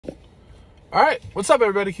All right, what's up,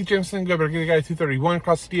 everybody? Keith Jameson, Go Better Guy 231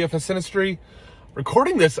 across the DFS industry.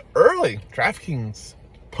 Recording this early. Draftkings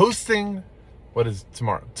posting, what is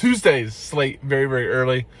tomorrow? Tuesday's slate very, very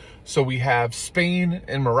early. So we have Spain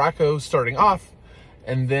and Morocco starting off,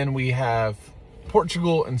 and then we have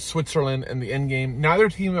Portugal and Switzerland in the end game. Neither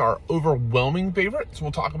team are overwhelming favorites.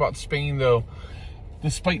 We'll talk about Spain, though,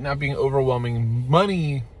 despite not being overwhelming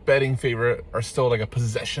money betting favorite, are still like a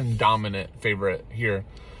possession dominant favorite here.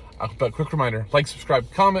 But quick reminder, like,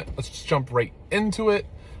 subscribe, comment. Let's just jump right into it.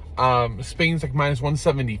 Spain's like minus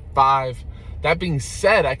 175. That being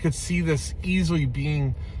said, I could see this easily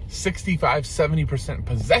being 65, 70%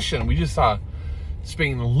 possession. We just saw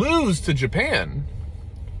Spain lose to Japan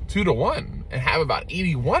 2-1 and have about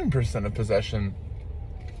 81% of possession,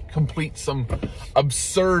 complete some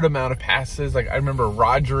absurd amount of passes. Like, I remember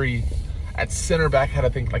Rodri at center back had, I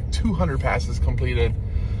think, like 200 passes completed.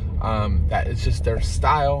 That is just their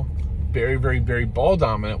style. Very, very, very ball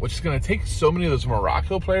dominant, which is going to take so many of those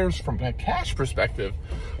Morocco players from a cash perspective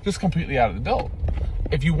just completely out of the build.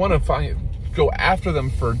 If you want to go after them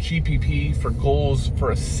for GPP, for goals,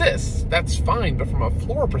 for assists, that's fine. But from a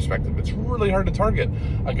floor perspective, it's really hard to target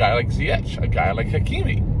a guy like Ziyech, a guy like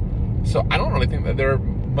Hakimi. So I don't really think that they're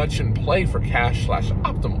much in play for cash /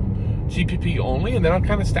 optimal. GPP only, and then I'll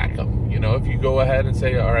kind of stack them. You know, if you go ahead and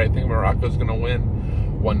say, all right, I think Morocco's going to win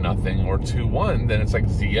 1-0 or 2-1, then it's like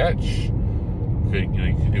Ziyech. You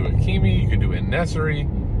could do Hakimi, you could do En-Nesyri,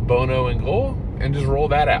 Bono in goal, and just roll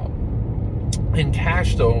that out. In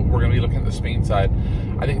cash, though, we're going to be looking at the Spain side.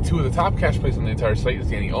 I think two of the top cash plays on the entire slate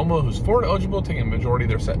is Dani Olmo, who's forward eligible, taking a majority of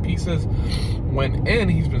their set pieces. When in,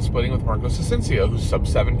 he's been splitting with Marcos Asensio, who's sub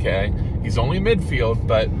 7K. He's only midfield,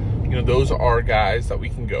 but those are guys that we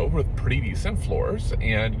can go with pretty decent floors,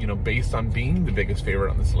 and based on being the biggest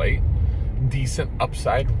favorite on the slate, decent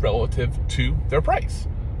upside relative to their price.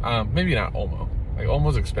 Maybe not Olmo. Like,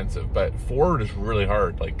 Olmo's expensive, but forward is really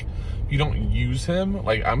hard. Like, if you don't use him,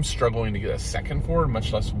 like, I'm struggling to get a second forward,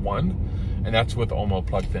 much less one, and that's with Olmo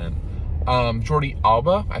plugged in. Jordi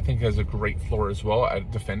Alba, I think, has a great floor as well at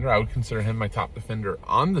defender. I would consider him my top defender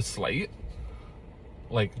on the slate.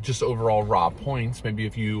 Like, just overall raw points. Maybe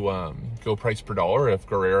if you go price per dollar, if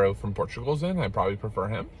Guerrero from Portugal's in, I'd probably prefer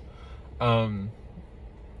him.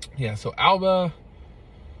 Yeah, so Alba,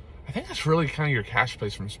 I think that's really kind of your cash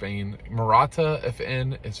plays from Spain. Morata, if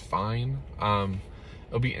in, is fine.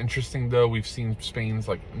 It'll be interesting, though. We've seen Spain's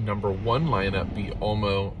like #1 lineup be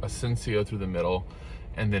Olmo, Asensio through the middle,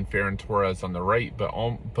 and then Ferran Torres on the right. But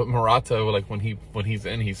Morata, like when he's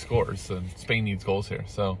in, he scores. And Spain needs goals here,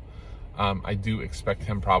 so I do expect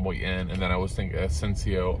him probably in. And then I was thinking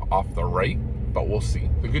Asensio off the right, but we'll see.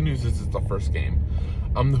 The good news is it's the first game.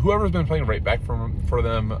 Whoever's been playing right back for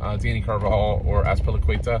them, Dani Carvajal or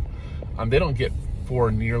Azpilicueta, they don't get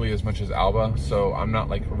for nearly as much as Alba, so I'm not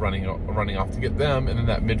like running off to get them. And then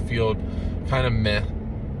that midfield, kind of meh.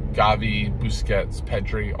 Gavi, Busquets,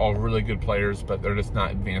 Pedri, all really good players, but they're just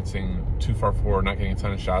not advancing too far forward, not getting a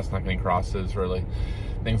ton of shots, not getting crosses, really,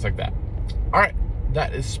 things like that. All right,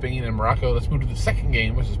 that is Spain and Morocco. Let's move to the second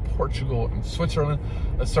game, which is Portugal and Switzerland.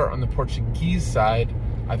 Let's start on the Portuguese side.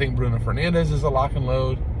 I think Bruno Fernandes is a lock and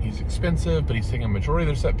load. He's expensive, but he's taking a majority of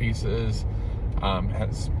their set pieces.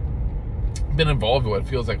 Has been involved with what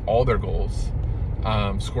feels like all their goals,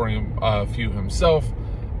 scoring a few himself,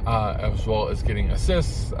 as well as getting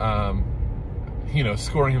assists.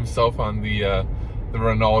 Scoring himself on the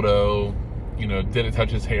Ronaldo. Did it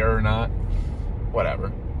touch his hair or not?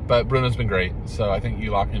 Whatever. But Bruno's been great, so I think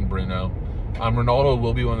you lock in Bruno. Ronaldo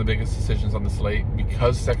will be one of the biggest decisions on the slate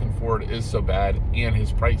because second forward is so bad, and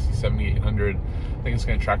his price is 7,800. I think it's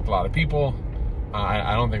going to attract a lot of people.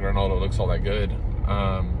 I don't think Ronaldo looks all that good,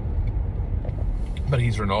 but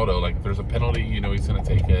he's Ronaldo. Like, if there's a penalty, he's going to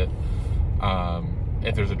take it.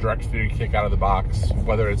 If there's a direct free kick out of the box,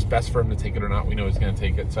 whether it's best for him to take it or not, we know he's going to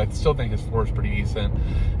take it. So I still think his floor is pretty decent,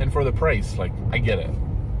 and for the price, like, I get it.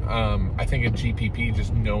 I think in GPP,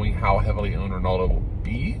 just knowing how heavily owned Ronaldo will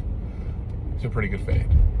be, a pretty good fade.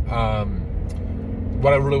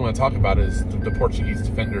 What I really want to talk about is the Portuguese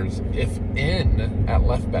defenders. If in at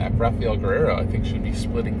left back, Rafael Guerrero, I think, should be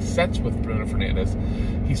splitting sets with Bruno Fernandes.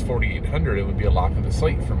 He's 4,800. It would be a lock of the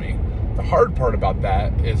slate for me. The hard part about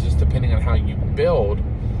that is just depending on how you build,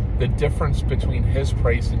 the difference between his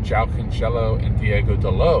price and João Cancelo and Diego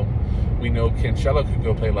Dalot. We know Cancelo could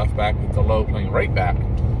go play left back with Dalot playing right back.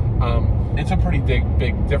 It's a pretty big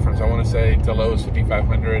difference. I want to say Dalot is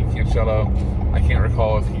 5,500. Cancelo, I can't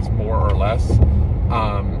recall if he's more or less.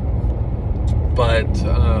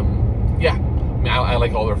 Yeah, I mean, I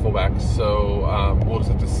like all their fullbacks. So we'll just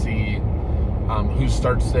have to see who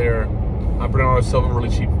starts there. Bernardo Silva, really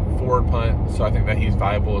cheap forward punt, so I think that he's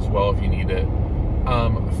viable as well if you need it.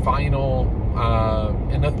 Final,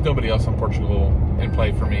 and nobody else on Portugal in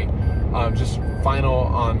play for me. Just final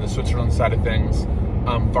on the Switzerland side of things.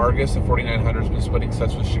 Vargas at 4,900 has been splitting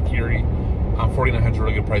sets with Shaqiri. 4,900 is a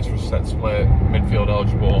really good price for set split, midfield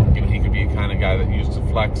eligible. You know, he could be a kind of guy that used to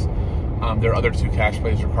flex. There are other two cash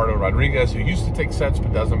plays, Ricardo Rodriguez, who used to take sets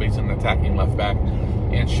but doesn't, but he's an attacking left back,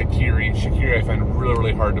 and Shaqiri. Shaqiri I find really,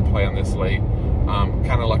 really hard to play on this slate.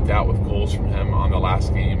 Kind of lucked out with goals from him on the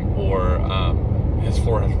last game, or his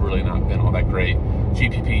floor has really not been all that great.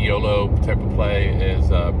 GPP YOLO type of play is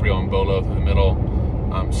Brion Bolo through the middle.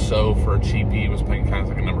 So for a cheapie, was playing kind of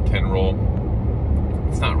like a number 10 role.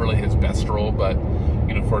 It's not really his best role, but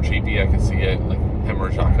you know, for a cheapie, I can see it, like him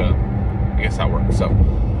or Xhaka. I guess that works. So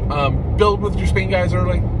build with your Spain guys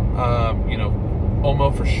early. You know,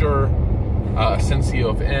 Olmo for sure.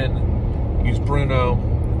 Asensio if in. Use Bruno.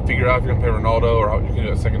 Figure out if you're gonna play Ronaldo or how you can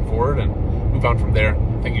do a second forward, and move on from there.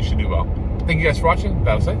 I think you should do well. Thank you guys for watching.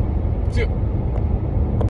 Battle Say. See you.